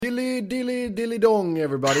Dilly dong,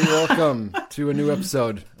 everybody. Welcome to a new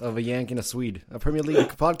episode of A Yank and a Swede, a Premier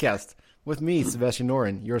League podcast with me, Sebastian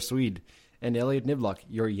Noren, your Swede, and Elliot Niblock,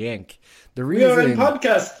 your Yank. We are in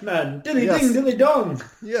podcast, man. Dilly ding, dilly dong.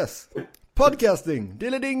 Yes, podcasting.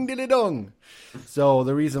 Dilly ding, dilly dong. So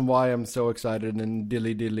the reason why I'm so excited and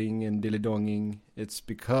dilly-dilling and dilly-donging, it's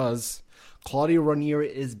because Claudio Ranieri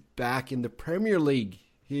is back in the Premier League.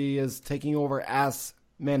 He is taking over as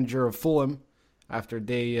manager of Fulham after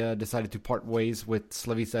they decided to part ways with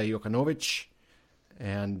Slavica Jokanovic.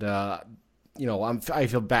 And, I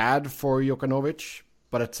feel bad for Jokanovic,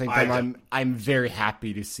 but at the same time, I'm very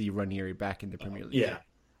happy to see Ranieri back in the Premier League. Yeah,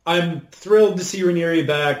 I'm thrilled to see Ranieri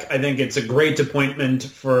back. I think it's a great appointment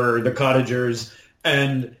for the Cottagers.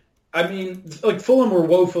 And, I mean, like, Fulham were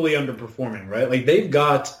woefully underperforming, right? Like,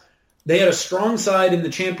 they had a strong side in the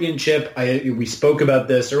championship. We spoke about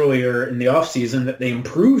this earlier in the offseason, that they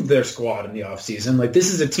improved their squad in the offseason. Like,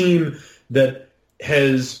 this is a team that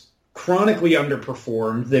has chronically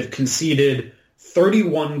underperformed. They've conceded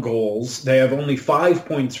 31 goals. They have only 5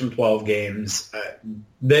 points from 12 games.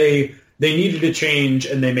 They needed a change,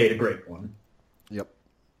 and they made a great one. Yep.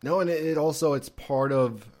 No, and it's part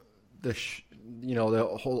of the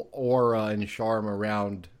whole aura and charm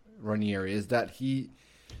around Ranieri is that he...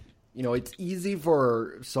 it's easy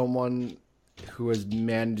for someone who has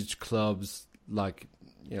managed clubs like,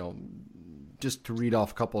 just to read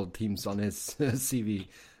off a couple of teams on his CV.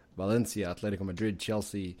 Valencia, Atletico Madrid,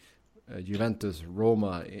 Chelsea, Juventus,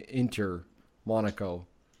 Roma, Inter, Monaco.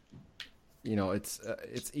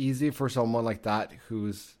 It's easy for someone like that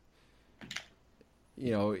who's,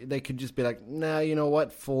 they could just be like, nah, you know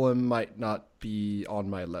what? Fulham might not be on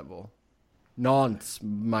my level. Nantes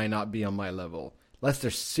might not be on my level.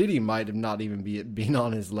 Leicester City might have not even been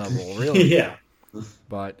on his level, really. Yeah.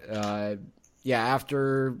 But,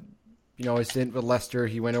 after, his stint with Leicester,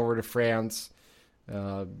 he went over to France,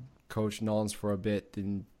 coached Nantes for a bit,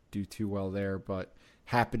 didn't do too well there, but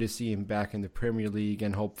happy to see him back in the Premier League,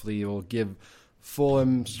 and hopefully it will give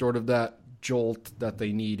Fulham sort of that jolt that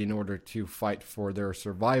they need in order to fight for their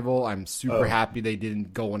survival. I'm super happy they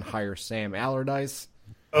didn't go and hire Sam Allardyce.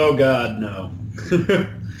 Oh, God, no.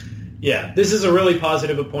 Yeah, this is a really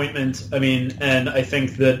positive appointment. I mean, and I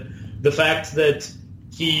think that the fact that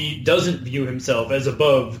he doesn't view himself as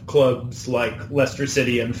above clubs like Leicester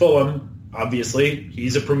City and Fulham, obviously,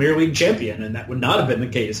 he's a Premier League champion, and that would not have been the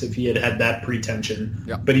case if he had had that pretension.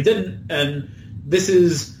 Yeah. But he didn't, and this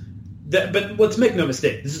is... But let's make no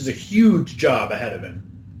mistake, this is a huge job ahead of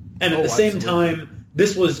him. And at the same time,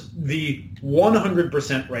 this was the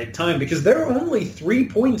 100% right time, because they're only 3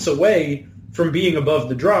 points away from being above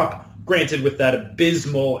the drop. Granted, with that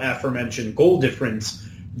abysmal aforementioned goal difference,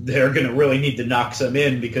 they're going to really need to knock some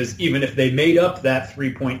in, because even if they made up that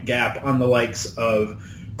 3-point gap on the likes of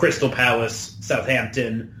Crystal Palace,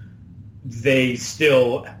 Southampton, they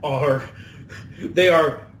still are... They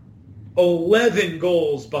are 11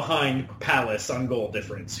 goals behind Palace on goal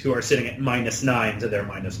difference, who are sitting at -9 to their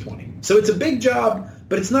 -20. So it's a big job,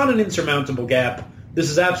 but it's not an insurmountable gap. This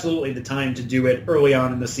is absolutely the time to do it early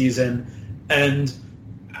on in the season. And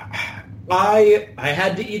I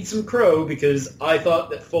had to eat some crow, because I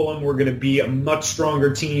thought that Fulham were going to be a much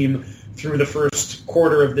stronger team through the first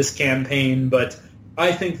quarter of this campaign, but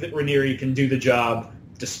I think that Ranieri can do the job,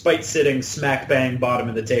 despite sitting smack bang bottom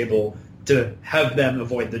of the table, to have them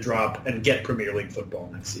avoid the drop and get Premier League football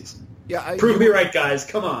next season. Yeah, Prove me right, guys.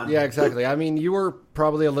 Come on. Yeah, exactly. I mean, you were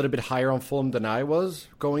probably a little bit higher on Fulham than I was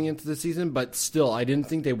going into the season, but still, I didn't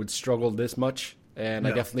think they would struggle this much, and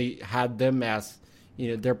no. I definitely had them as...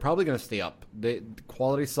 they're probably going to stay up. The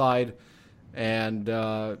quality side, and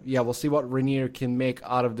we'll see what Ranieri can make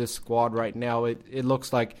out of this squad right now. It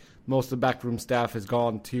looks like most of the backroom staff is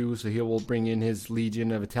gone too, so he will bring in his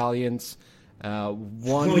legion of Italians.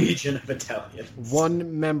 Legion of Italians.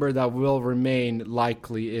 One member that will remain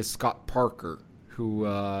likely is Scott Parker, who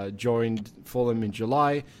joined Fulham in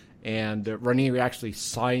July, and Ranieri actually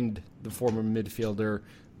signed the former midfielder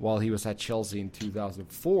while he was at Chelsea in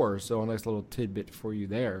 2004, so a nice little tidbit for you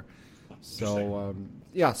there. So,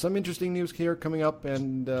 some interesting news here coming up,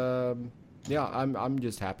 and I'm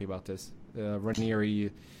just happy about this.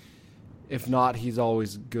 Ranieri, if not, he's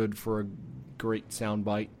always good for a great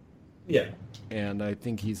soundbite. Yeah. And I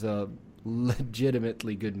think he's a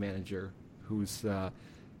legitimately good manager who's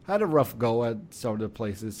had a rough go at some of the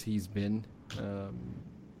places he's been.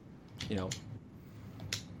 It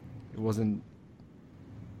wasn't...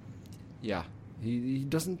 Yeah, he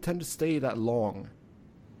doesn't tend to stay that long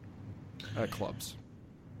at clubs.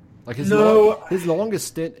 Like his longest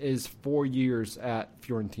stint is 4 years at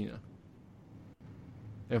Fiorentina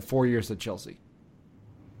and 4 years at Chelsea.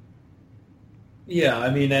 Yeah, I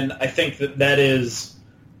mean, and I think that is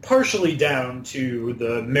partially down to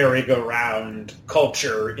the merry-go-round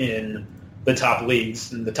culture in the top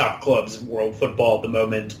leagues and the top clubs in world football at the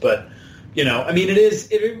moment. But, I mean,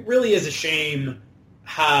 it really is a shame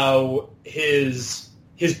how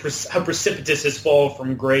how precipitous his fall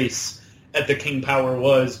from grace at the King Power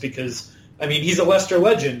was, because, I mean, he's a Leicester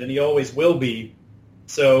legend and he always will be.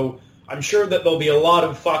 So I'm sure that there'll be a lot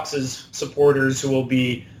of Fox's supporters who will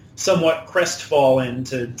be somewhat crestfallen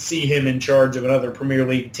to see him in charge of another Premier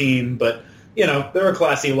League team, but, they're a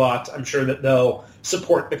classy lot. I'm sure that they'll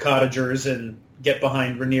support the Cottagers and get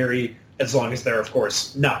behind Ranieri, as long as they're, of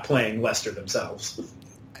course, not playing Leicester themselves.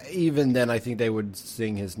 Even then, I think they would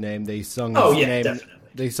sing his name. They sung his name. Definitely.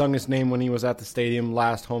 They sung his name when he was at the stadium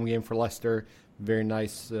last home game for Leicester. Very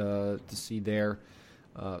nice to see there.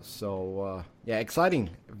 Exciting.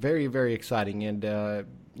 Very, very exciting. And,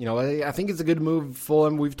 I think it's a good move,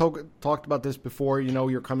 Fulham. We've talked about this before.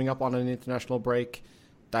 You're coming up on an international break.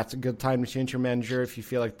 That's a good time to change your manager if you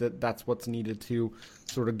feel like that's what's needed to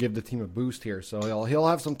sort of give the team a boost here. So he'll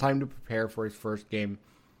have some time to prepare for his first game,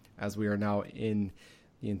 as we are now in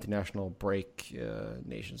the international break,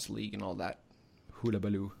 Nations League and all that. Hula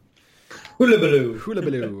baloo. Hula baloo. Hula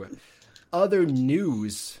baloo. Other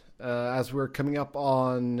news, as we're coming up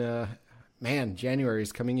on, January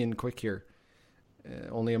is coming in quick here.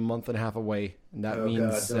 Only a month and a half away, and that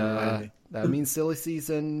means silly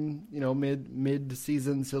season.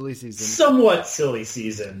 Mid-season silly season. Somewhat silly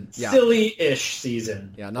season. Yeah. Silly-ish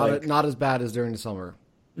season. Yeah, not as bad as during the summer.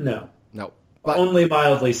 No, but only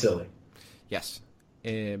mildly silly. Yes,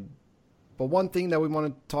 but one thing that we want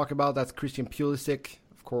to talk about, that's Christian Pulisic,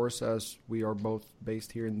 of course, as we are both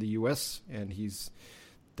based here in the U.S. and he's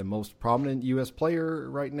the most prominent U.S. player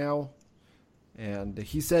right now. And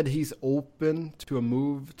he said he's open to a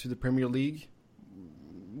move to the Premier League,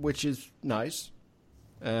 which is nice.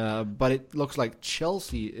 But it looks like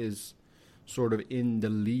Chelsea is sort of in the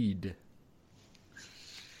lead.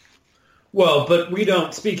 Well, but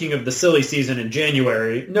speaking of the silly season in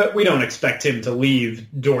January, we don't expect him to leave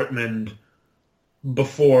Dortmund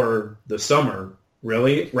before the summer,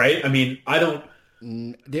 really, right? I mean, I don't...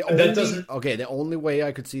 The only way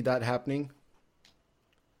I could see that happening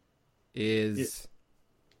is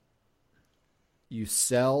you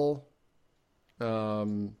sell...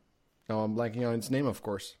 I'm blanking on his name, of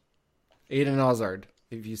course. Eden Hazard.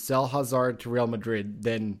 If you sell Hazard to Real Madrid,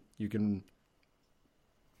 then you can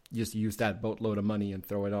just use that boatload of money and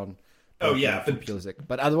throw it on. For Pulisic.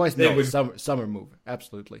 But otherwise, summer move.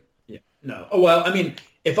 Absolutely. Yeah. No. Oh, well, I mean,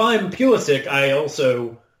 if I'm Pulisic, I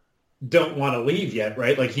also don't want to leave yet,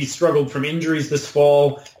 right? Like, he struggled from injuries this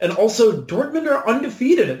fall, and also Dortmund are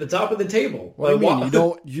undefeated at the top of the table. What do you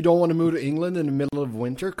mean? You don't want to move to England in the middle of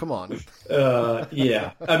winter? Come on.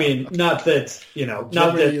 Yeah. I mean, not that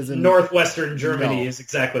northwestern Germany is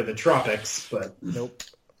exactly the tropics, but nope.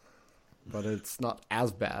 But it's not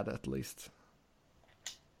as bad, at least.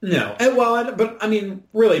 No. But I mean,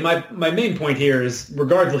 really, my main point here is,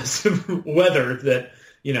 regardless of weather, that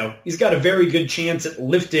he's got a very good chance at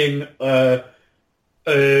lifting a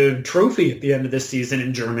trophy at the end of this season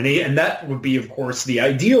in Germany, and that would be, of course, the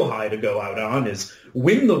ideal high to go out on, is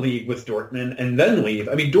win the league with Dortmund and then leave.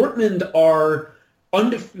 I mean, Dortmund are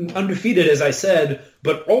undefeated, as I said,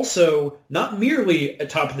 but also not merely at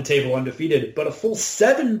top of the table undefeated, but a full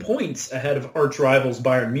 7 points ahead of arch rivals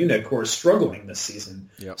Bayern Munich, who are struggling this season.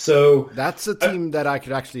 Yep. So that's a team that I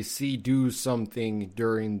could actually see do something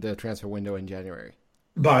during the transfer window in January.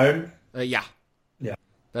 Bayern? Yeah. Yeah.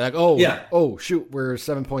 They're like, oh, shoot, we're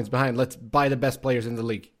 7 points behind. Let's buy the best players in the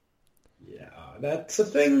league. Yeah, that's a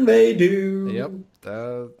thing they do.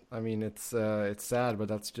 Yep. I mean, it's sad, but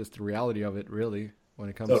that's just the reality of it, really, when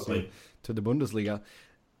it comes to the Bundesliga.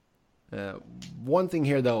 One thing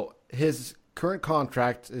here, though, his current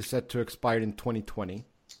contract is set to expire in 2020.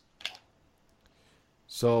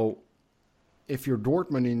 So if you're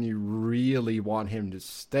Dortmund and you really want him to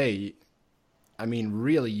stay, I mean,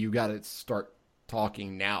 really, you got to start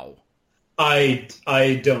talking now. I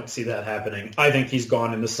don't see that happening. I think he's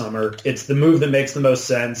gone in the summer. It's the move that makes the most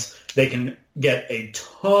sense. They can get a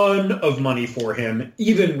ton of money for him,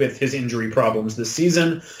 even with his injury problems this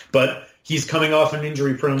season. But he's coming off an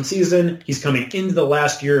injury-prone season. He's coming into the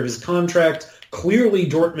last year of his contract. Clearly,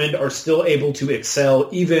 Dortmund are still able to excel,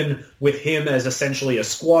 even with him as essentially a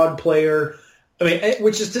squad player. I mean,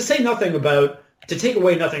 which is to say nothing about... to take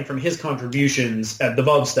away nothing from his contributions at the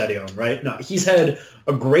Waldstadion, right? No, he's had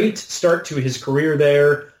a great start to his career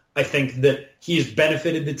there. I think that he's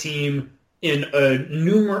benefited the team in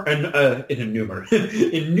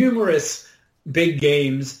numerous big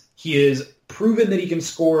games. He is proven that he can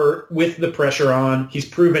score with the pressure on. He's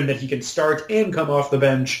proven that he can start and come off the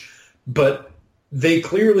bench, but they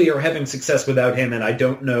clearly are having success without him, and I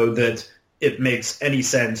don't know that it makes any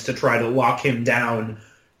sense to try to lock him down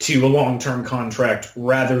to a long-term contract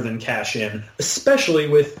rather than cash in, especially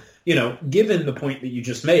with, given the point that you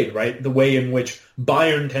just made, right? The way in which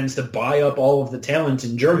Bayern tends to buy up all of the talent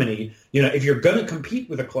in Germany. If you're going to compete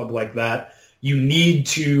with a club like that, you need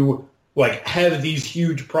to have these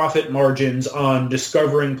huge profit margins on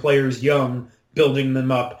discovering players young, building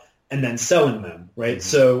them up, and then selling them, right? Mm-hmm.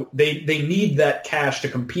 So they need that cash to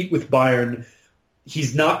compete with Bayern.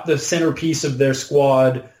 He's not the centerpiece of their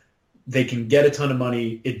squad. They can get a ton of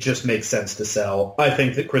money. It just makes sense to sell. I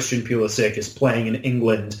think that Christian Pulisic is playing in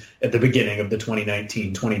England at the beginning of the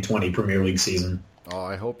 2019-2020 Premier League season. Oh,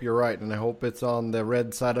 I hope you're right, and I hope it's on the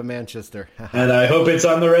red side of Manchester. And I hope it's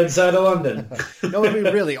on the red side of London. No, I mean,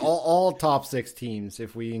 really, all top 6 teams,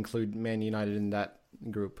 if we include Man United in that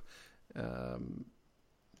group,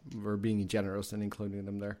 we're being generous and including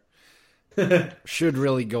them there, should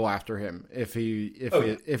really go after him if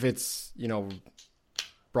it's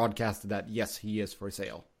broadcasted that yes, he is for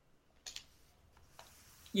sale.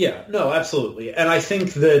 Yeah, no, absolutely. And I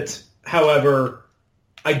think that, however,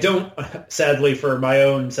 I don't, sadly, for my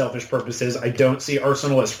own selfish purposes, I don't see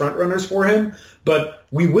Arsenal as frontrunners for him, but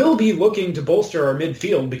we will be looking to bolster our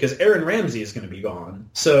midfield because Aaron Ramsey is going to be gone.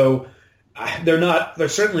 So they're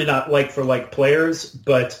certainly not like-for-like players,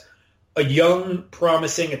 but a young,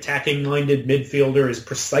 promising, attacking-minded midfielder is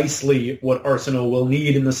precisely what Arsenal will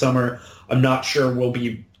need in the summer. I'm not sure we'll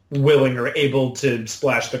be willing or able to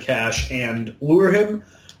splash the cash and lure him.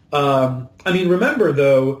 Remember,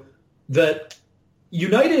 though, that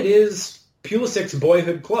United is Pulisic's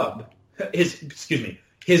boyhood club. His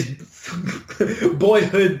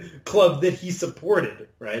boyhood club that he supported,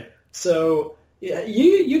 right? So, yeah,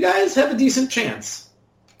 you guys have a decent chance.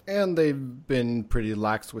 And they've been pretty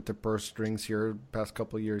lax with the purse strings here past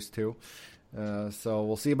couple of years, too. So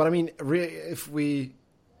we'll see. But, I mean,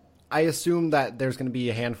 I assume that there's going to be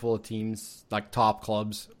a handful of teams, like top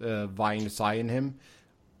clubs, vying to sign him.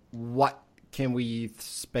 What can we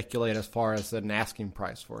speculate as far as an asking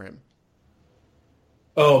price for him?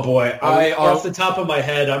 Oh, boy. Off the top of my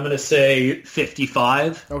head, I'm going to say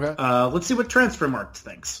 55. Okay. Let's see what Transfermarkt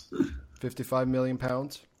thinks. 55 million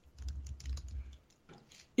pounds?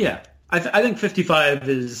 Yeah. I think 55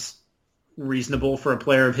 is reasonable for a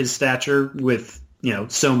player of his stature with,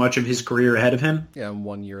 so much of his career ahead of him. Yeah, and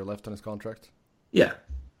 1 year left on his contract. Yeah.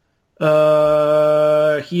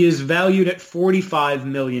 He is valued at 45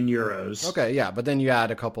 million euros. Okay, yeah, but then you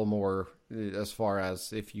add a couple more as far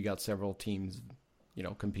as if you got several teams,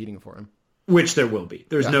 competing for him. Which there will be.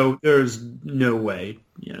 There's no way,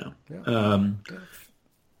 Yeah.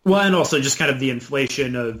 Well, and also just kind of the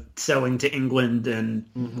inflation of selling to England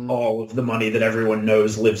and all of the money that everyone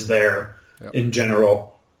knows lives there in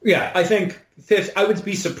general. Yeah, I think I would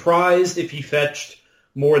be surprised if he fetched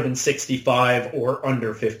more than 65 or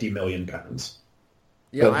under 50 million pounds.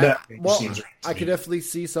 Yeah, I could definitely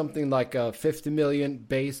see something like a 50 million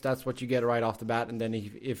base. That's what you get right off the bat. And then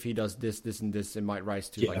if he does this, and this, it might rise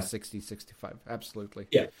to like 60, 65. Absolutely.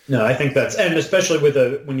 Yeah, no, I think and especially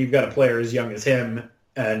when you've got a player as young as him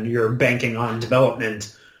and you're banking on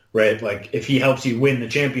development, right? Like if he helps you win the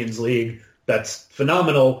Champions League, that's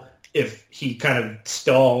phenomenal. If he kind of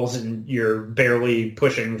stalls and you're barely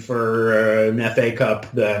pushing for an FA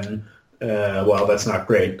Cup, then, that's not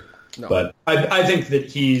great. No. But I think that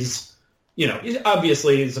he's,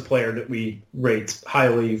 obviously he's a player that we rate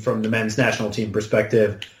highly from the men's national team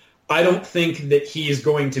perspective. I don't think that he is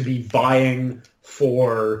going to be vying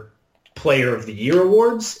for Player of the Year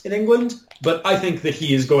awards in England, but I think that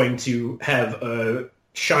he is going to have a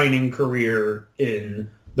shining career in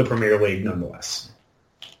the Premier League nonetheless.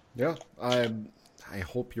 Yeah, I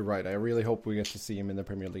hope you're right. I really hope we get to see him in the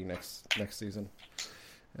Premier League next season.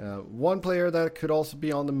 One player that could also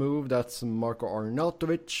be on the move, that's Marko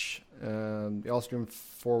Arnautovic. The Austrian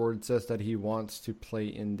forward says that he wants to play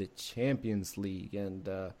in the Champions League, and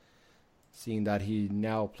seeing that he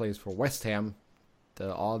now plays for West Ham,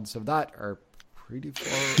 the odds of that are pretty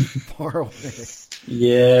far away.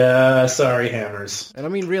 Yeah, sorry, Hammers. And I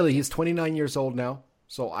mean, really, he's 29 years old now,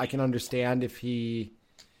 so I can understand if he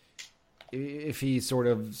sort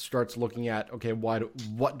of starts looking at, okay,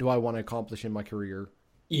 what do I want to accomplish in my career?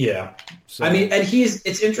 Yeah. So, I mean, and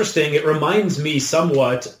it's interesting. It reminds me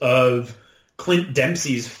somewhat of Clint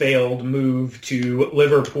Dempsey's failed move to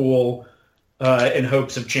Liverpool in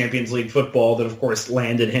hopes of Champions League football that, of course,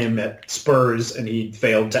 landed him at Spurs, and he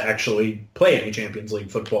failed to actually play any Champions League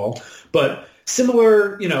football. But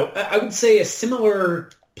similar, I would say a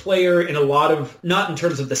similar player in a lot of, not in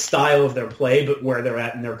terms of the style of their play, but where they're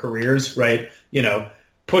at in their careers, right? You know,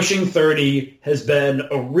 pushing 30 has been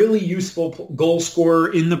a really useful goal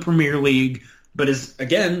scorer in the Premier League, but is,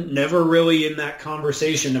 again, never really in that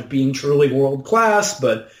conversation of being truly world-class,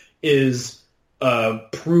 but is a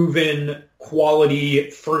proven quality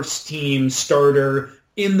first-team starter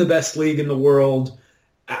in the best league in the world.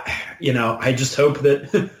 You know, I just hope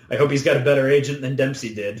that I hope he's got a better agent than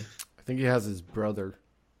Dempsey did. I think he has his brother.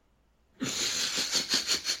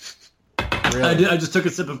 Really? I just took a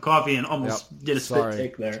sip of coffee and almost did a spit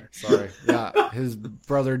take there. Sorry. Yeah, his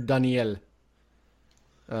brother Daniel.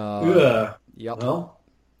 Yep. Well,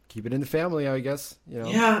 keep it in the family, I guess. You know.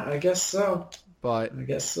 Yeah, I guess so. But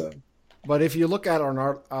if you look at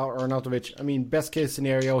Arnautovic, I mean, best case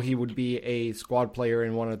scenario, he would be a squad player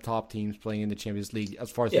in one of the top teams playing in the Champions League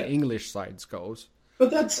as far as the English sides goes.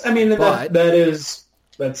 But that's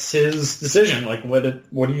his decision. Like, what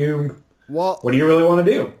do you really want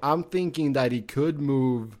to do? I'm thinking that he could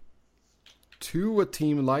move to a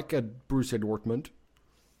team like a Borussia Dortmund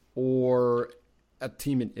or a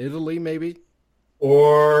team in Italy, maybe.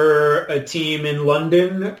 Or a team in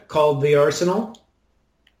London called the Arsenal.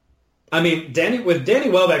 I mean, Danny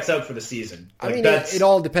Welbeck's out for the season. Like, I mean, it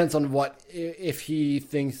all depends on if he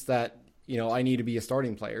thinks that, you know, I need to be a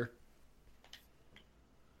starting player.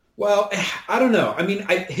 Well, I don't know. I mean,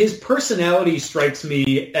 his personality strikes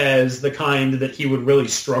me as the kind that he would really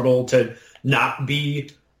struggle to not be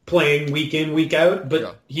playing week in, week out.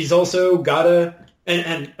 But he's also got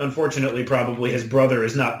and unfortunately, probably his brother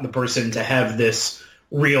is not the person to have this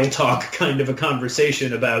real talk kind of a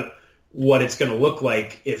conversation about what it's going to look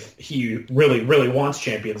like if he really, really wants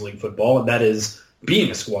Champions League football, and that is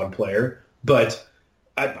being a squad player. But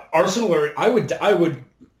Arsenal, I would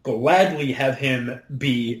gladly have him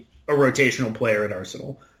be a rotational player at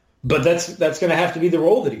Arsenal. But that's going to have to be the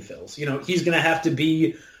role that he fills. You know, he's going to have to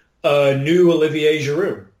be a new Olivier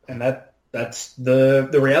Giroud, and that's the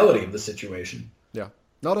reality of the situation. Yeah,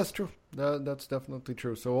 no, that's true. That's definitely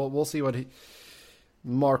true. So we'll see what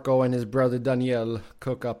Marco and his brother Daniel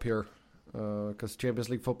cook up here. Because Champions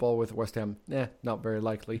League football with West Ham, not very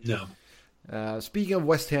likely. No. Speaking of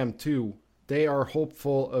West Ham, too, they are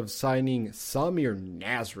hopeful of signing Samir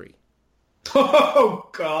Nasri. Oh,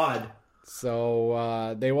 God.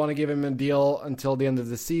 So they want to give him a deal until the end of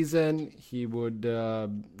the season. He would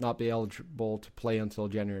not be eligible to play until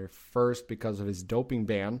January 1st because of his doping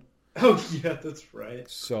ban. Oh, yeah, that's right.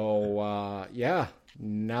 So,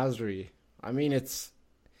 Nasri. I mean,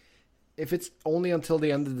 if it's only until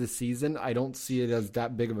the end of the season, I don't see it as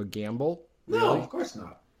that big of a gamble. Really. No, of course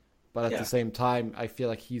not. But at the same time, I feel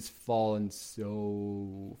like he's fallen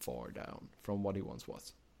so far down from what he once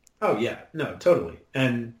was. Oh, yeah. No, totally.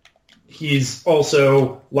 And he's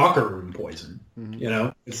also locker room poison. Mm-hmm. You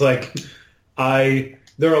know? It's like, there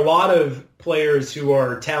are a lot of players who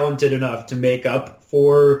are talented enough to make up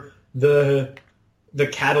for the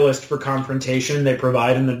catalyst for confrontation they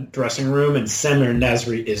provide in the dressing room, and Samir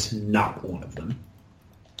Nasri is not one of them.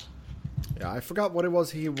 Yeah, I forgot what it was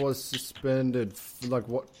he was suspended. Like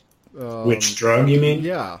what? Which drug, you mean?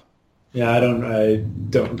 Yeah. Yeah, I don't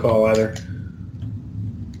recall either.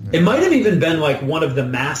 It might have even been like one of the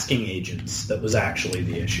masking agents that was actually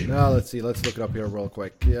the issue. Now, let's see. Let's look it up here real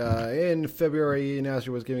quick. In February, Nasri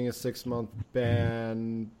was giving a 6-month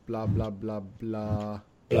ban, blah, blah, blah, blah.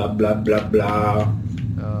 Blah, blah, blah, blah.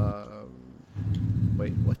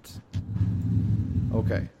 Wait, what?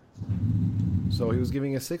 Okay. So he was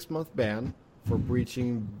giving a 6-month ban for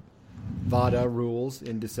breaching VADA rules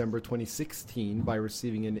in December 2016 by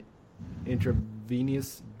receiving an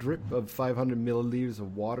intravenous drip of 500 milliliters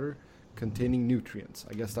of water containing nutrients.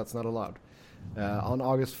 I guess that's not allowed. On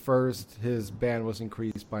August 1st, his ban was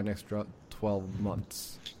increased by an extra 12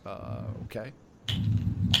 months. Okay.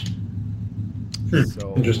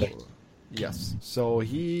 So, interesting. Yes. So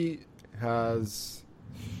he has.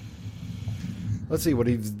 Let's see what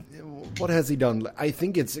has he done. I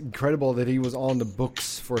think it's incredible that he was on the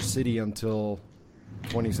books for City until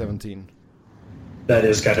 2017. That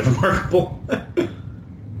is kind of remarkable.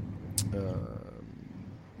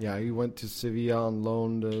 He went to Sevilla on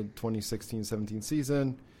loan the 2016-17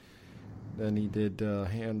 season. Then he did a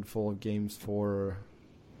handful of games for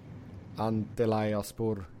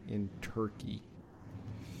Antalyaspor in Turkey.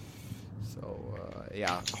 So,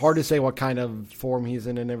 hard to say what kind of form he's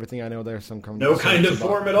in and everything. I know there's some... No kind of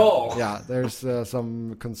form at all. Yeah, there's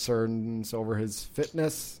some concerns over his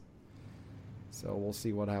fitness. So we'll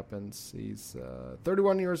see what happens. He's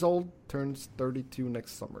 31 years old, turns 32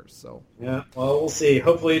 next summer. So yeah, well, we'll see.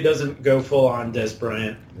 Hopefully he doesn't go full on Des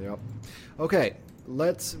Bryant. Yep. Okay,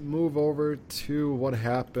 let's move over to what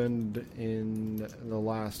happened in the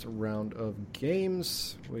last round of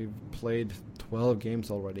games. We've played 12 games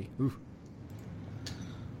already. Ooh.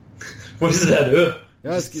 What is that?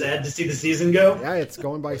 Yeah, it's sad to see the season go. Yeah, it's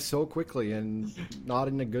going by so quickly and not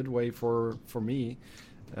in a good way for me.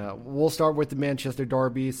 We'll start with the Manchester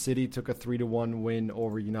Derby. City took a 3-1 win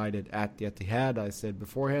over United at the Etihad. I said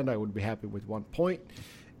beforehand I would be happy with 1 point,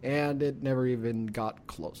 and it never even got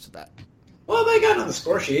close to that. Well, they got on the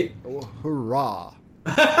score sheet. Oh, hurrah.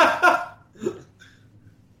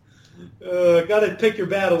 Gotta pick your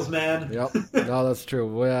battles, man. Yep, no, that's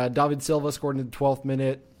true. David Silva scored in the 12th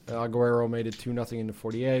minute. Aguero made it 2-0 in the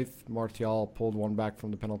 48th. Martial pulled one back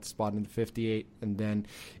from the penalty spot in the 58th. And then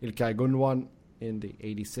Ilkay Gundogan in the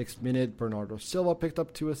 86th minute. Bernardo Silva picked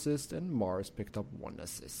up 2 assists, and Mars picked up 1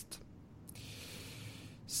 assist.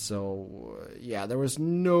 So, yeah, there was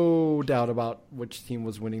no doubt about which team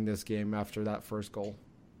was winning this game after that first goal.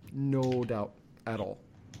 No doubt at all.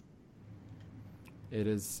 It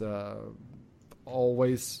is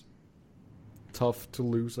always tough to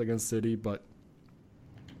lose against City, but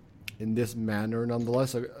in this manner,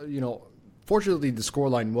 nonetheless, fortunately the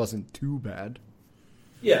scoreline wasn't too bad.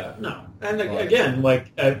 Yeah, no. And again,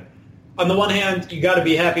 on the one hand, you got to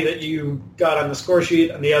be happy that you got on the score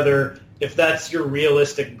sheet. On the other, if that's your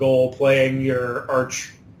realistic goal, playing your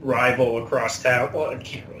arch rival across town, well, I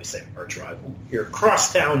can't really say arch rival, your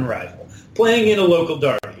crosstown rival, playing in a local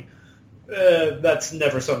derby, that's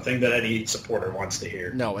never something that any supporter wants to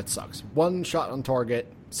hear. No, it sucks. 1 shot on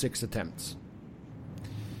target, 6 attempts.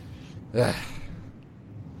 Yeah,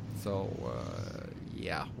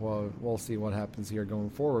 well, we'll see what happens here going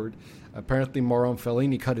forward. Apparently, Marouane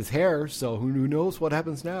Fellaini cut his hair, so who knows what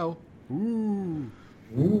happens now? Ooh.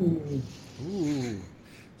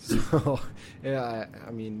 So, yeah,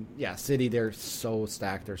 I mean, yeah, City, they're so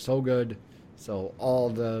stacked, they're so good. So all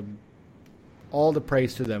the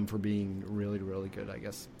praise to them for being really, really good, I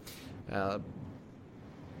guess. But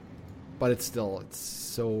it's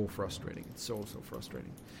so frustrating. It's so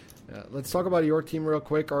frustrating. Let's talk about your team real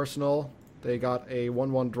quick, Arsenal. They got a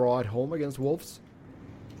 1-1 draw at home against Wolves.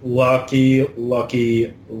 Lucky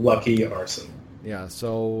Arsenal. Yeah,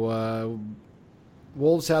 so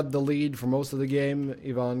Wolves had the lead for most of the game.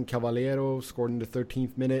 Ivan Cavallero scored in the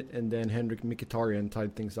 13th minute, and then Henrik Mkhitaryan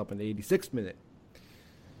tied things up in the 86th minute.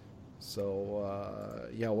 So,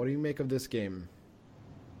 what do you make of this game?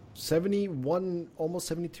 71, almost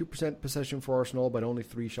 72% possession for Arsenal, but only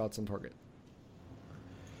 3 shots on target.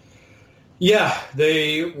 Yeah,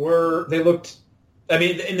 they looked, I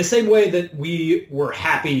mean, in the same way that we were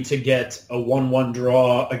happy to get a 1-1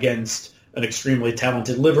 draw against an extremely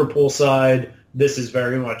talented Liverpool side, this is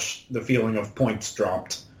very much the feeling of points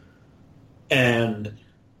dropped. And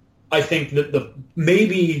I think that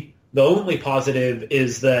maybe the only positive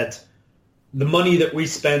is that the money that we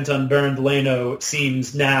spent on Bernd Leno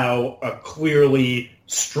seems now a clearly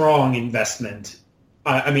strong investment.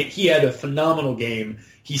 I mean, he had a phenomenal game.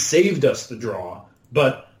 He saved us the draw,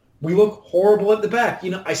 but we look horrible at the back.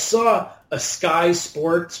 I saw a Sky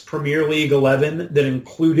Sports Premier League 11 that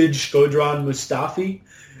included Shkodran Mustafi,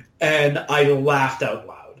 and I laughed out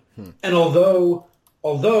loud. And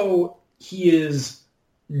although he is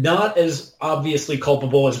not as obviously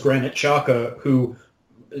culpable as Granit Xhaka, who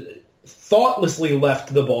thoughtlessly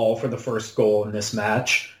left the ball for the first goal in this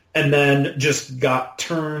match, and then just got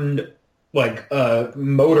turned like a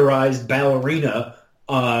motorized ballerina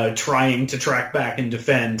trying to track back and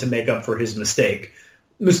defend to make up for his mistake.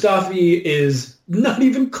 Mustafi is not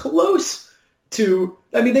even close to...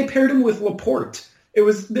 I mean, they paired him with Laporte. It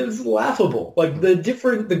was laughable. Like,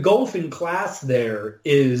 the gulf in class there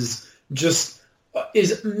is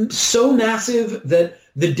so massive that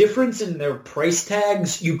the difference in their price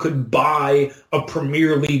tags, you could buy a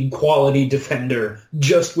Premier League quality defender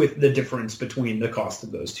just with the difference between the cost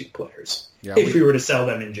of those two players. Yeah, if we were to sell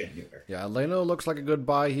them in January. Yeah, Leno looks like a good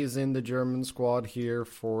buy. He's in the German squad here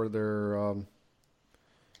for their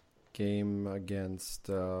game against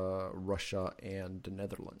Russia and the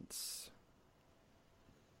Netherlands.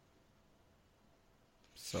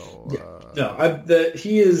 So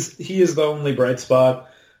he is the only bright spot.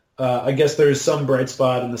 I guess there's some bright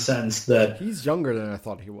spot in the sense that he's younger than I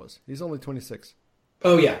thought he was. He's only 26.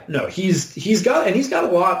 Oh yeah, no, he's got a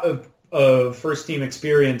lot of first team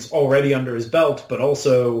experience already under his belt, but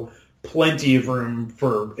also plenty of room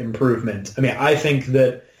for improvement. I mean, I think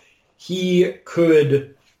that he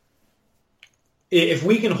could, if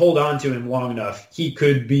we can hold on to him long enough, he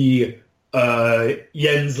could be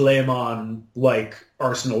Jens Lehmann like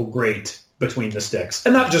Arsenal great between the sticks,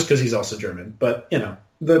 and not just because he's also German, but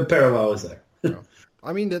the parallel is there.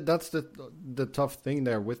 I mean, that's the tough thing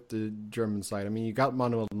there with the German side. I mean, you got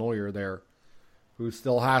Manuel Neuer there, who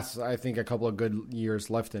still has, I think, a couple of good years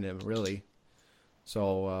left in him, really.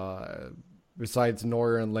 So, besides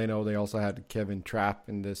Neuer and Leno, they also had Kevin Trapp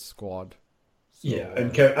in this squad. So, yeah,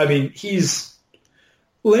 and I mean,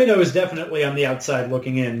 Leno is definitely on the outside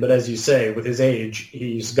looking in, but as you say, with his age,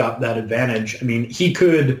 he's got that advantage. I mean,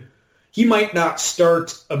 he might not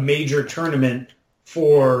start a major tournament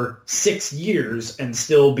for 6 years and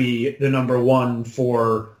still be the number one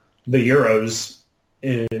for the Euros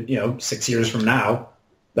in, 6 years from now.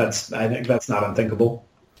 I think that's not unthinkable.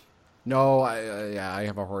 No, I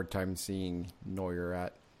have a hard time seeing Neuer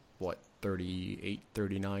at, 38,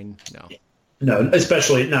 39? No. No,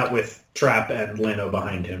 especially not with Trapp and Leno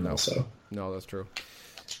behind him. No. Also. No, that's true.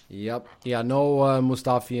 Yep. Yeah, no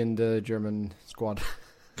Mustafi in the German squad.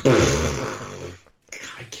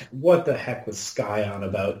 What the heck was Sky on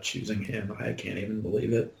about choosing him? I can't even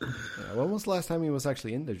believe it. Yeah, when was the last time he was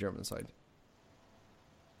actually in the German side?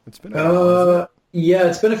 It's been a while, yeah,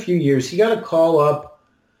 it's been a few years. He got a call up.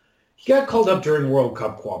 He got called up during World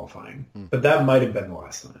Cup qualifying, but that might have been the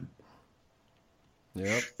last time.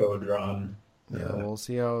 Yep. Vodron. Yeah, we'll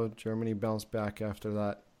see how Germany bounce back after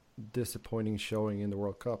that disappointing showing in the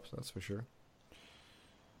World Cup, that's for sure.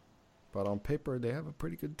 But on paper, they have a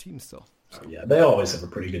pretty good team still. So. Yeah, they always have a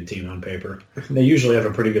pretty good team on paper. They usually have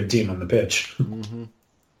a pretty good team on the pitch. Mm-hmm.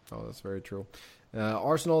 Oh, that's very true.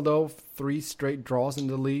 Arsenal, though, 3 straight draws in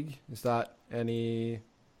the league. Is that any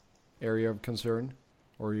area of concern?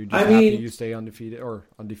 Or are you just happy you stay undefeated? Or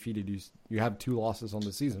undefeated, you have 2 losses on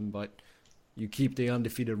the season, but you keep the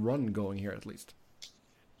undefeated run going here at least.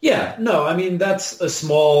 Yeah, no, I mean, that's a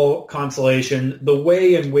small consolation. The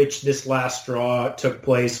way in which this last draw took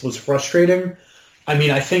place was frustrating. I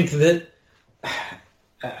mean, I think that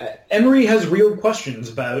Emery has real questions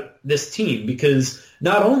about this team because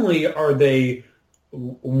not only are they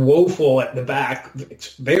woeful at the back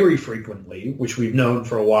very frequently, which we've known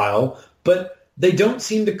for a while, but they don't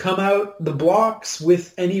seem to come out the blocks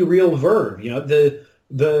with any real verve.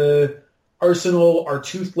 The Arsenal are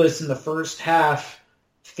toothless in the first half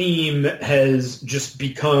theme has just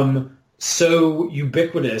become so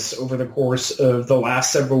ubiquitous over the course of the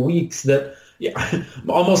last several weeks that I'm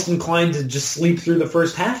almost inclined to just sleep through the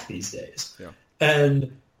first half these days. Yeah.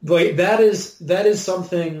 And that is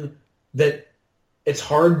something that it's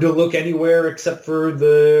hard to look anywhere except for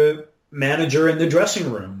the manager in the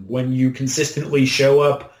dressing room when you consistently show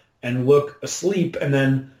up and look asleep. And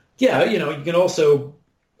then, you can also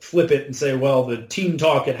flip it and say, well, the team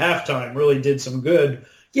talk at halftime really did some good.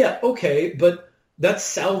 Yeah, okay, but that's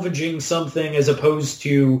salvaging something as opposed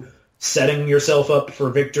to setting yourself up for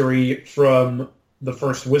victory from the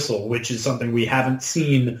first whistle, which is something we haven't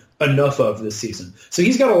seen enough of this season. So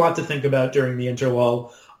he's got a lot to think about during the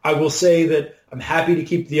interlull. I will say that I'm happy to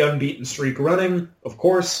keep the unbeaten streak running, of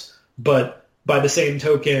course, but by the same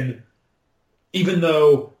token, even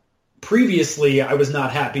though previously I was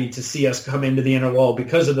not happy to see us come into the interlull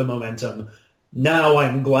because of the momentum, now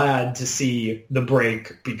I'm glad to see the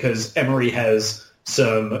break because Emery has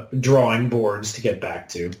some drawing boards to get back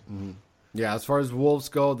to. Mm-hmm. Yeah, as far as Wolves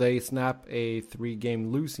go, they snap a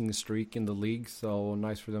 3-game losing streak in the league, so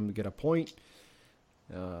nice for them to get a point.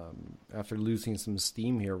 After losing some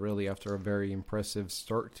steam here, really, after a very impressive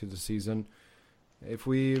start to the season. If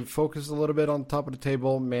we focus a little bit on top of the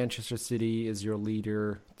table, Manchester City is your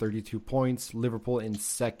leader, 32 points. Liverpool in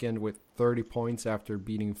second with 30 points after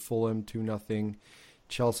beating Fulham 2-0.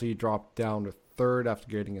 Chelsea dropped down to third after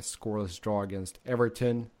getting a scoreless draw against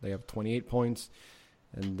Everton. They have 28 points.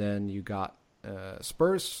 And then you got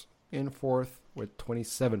Spurs in fourth with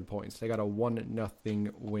 27 points. They got a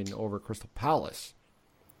 1-0 win over Crystal Palace.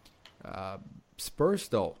 Spurs,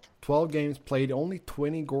 though, 12 games played, only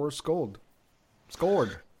 20 goals scored.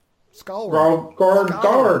 Guard.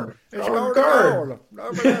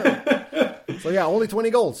 So yeah, only 20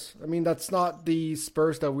 goals. I mean, that's not the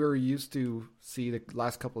Spurs that we were used to see the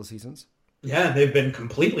last couple of seasons. Yeah, they've been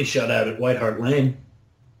completely shut out at White Hart Lane.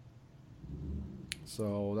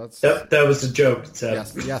 So that's that was a joke.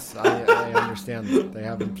 Yes, I understand that they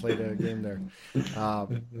haven't played a game there.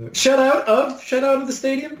 Shut out of the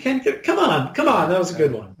stadium. Come on, that was a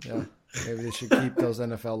good one. Yeah, maybe they should keep those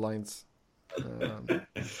NFL lines.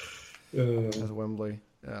 As Wembley.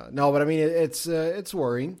 No, but I mean it's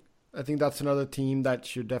worrying. I think that's another team that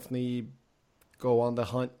should definitely go on the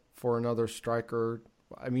hunt for another striker.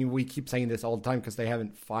 I mean, we keep saying this all the time because they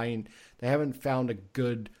haven't found a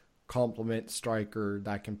good complement striker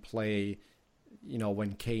that can play,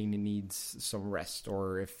 when Kane needs some rest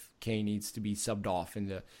or if Kane needs to be subbed off in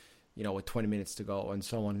the with 20 minutes to go, and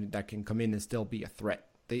someone that can come in and still be a threat.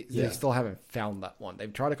 They still haven't found that one.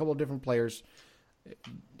 They've tried a couple of different players.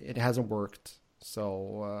 It hasn't worked.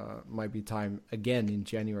 So might be time again in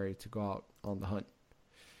January to go out on the hunt.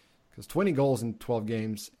 Because 20 goals in 12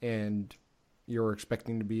 games, and you're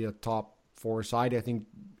expecting to be a top 4 side. I think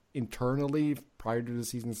internally, prior to the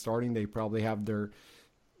season starting, they probably have their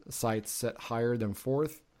sights set higher than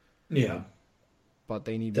 4th. Yeah. But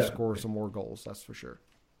they need to score some more goals, that's for sure.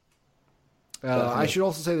 I should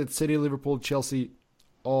also say that City, Liverpool, Chelsea,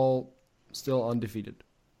 all still undefeated.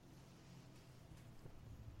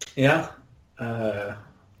 Yeah.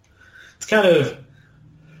 It's kind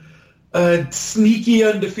of sneaky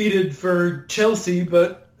undefeated for Chelsea,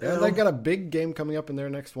 but... Yeah, they got a big game coming up in their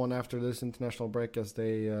next one after this international break as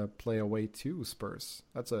they play away to Spurs.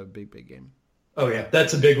 That's a big, big game. Oh, yeah.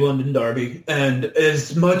 That's a big London derby. And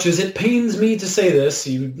as much as it pains me to say this,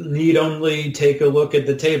 you need only take a look at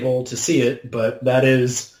the table to see it, but that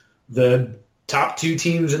is the top 2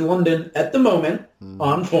 teams in London at the moment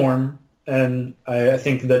on form. And I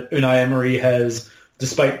think that Unai Emery has,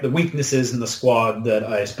 despite the weaknesses in the squad that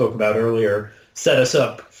I spoke about earlier, set us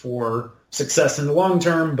up for success in the long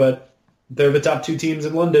term, but they're the top 2 teams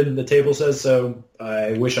in London. The table says so.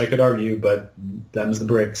 I wish I could argue, but them's the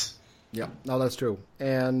bricks. Yeah, no, that's true.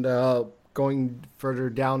 And going further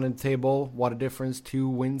down in the table, what a difference 2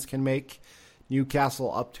 wins can make.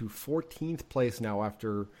 Newcastle up to 14th place now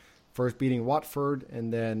after first beating Watford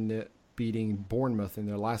and then beating Bournemouth in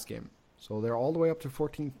their last game. So they're all the way up to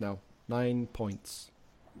 14th now. 9 points.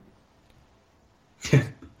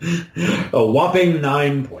 A whopping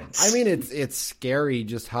 9 points. I mean, it's scary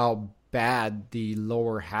just how bad the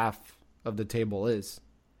lower half of the table is.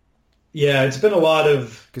 Yeah, it's been a lot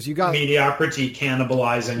of got mediocrity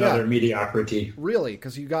cannibalizing other mediocrity. Really,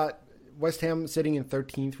 because you got West Ham sitting in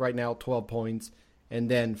 13th right now, 12 points,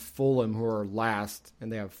 and then Fulham, who are last,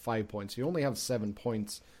 and they have 5 points. You only have 7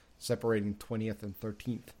 points separating 20th and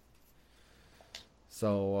 13th.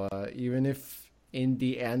 So even if in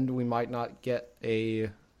the end we might not get a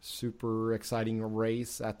super exciting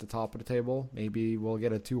race at the top of the table, maybe we'll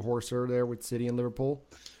get a 2-horser there with City and Liverpool.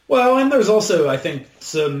 Well, and there's also, I think,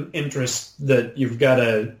 some interest that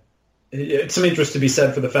some interest to be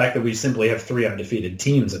said for the fact that we simply have 3 undefeated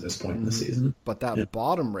teams at this point in the season. But that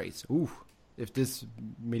bottom race, if this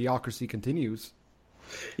mediocrity continues.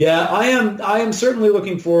 Yeah, I am certainly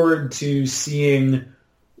looking forward to seeing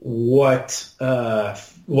what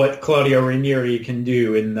Claudio Ranieri can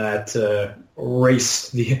do in that race,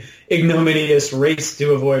 the ignominious race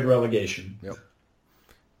to avoid relegation. Yep.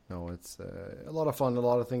 No, it's a lot of fun, a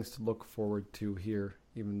lot of things to look forward to here,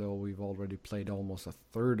 even though we've already played almost a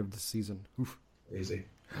third of the season. Oof. Crazy.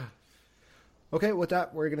 Okay, with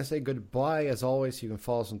that, we're going to say goodbye. As always, you can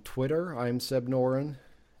follow us on Twitter. I'm Seb Noren.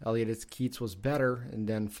 Elliot Keats was better. And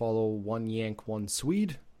then follow 1 Yank, 1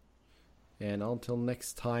 Swede. And until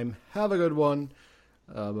next time, have a good one.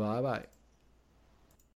 Bye-bye.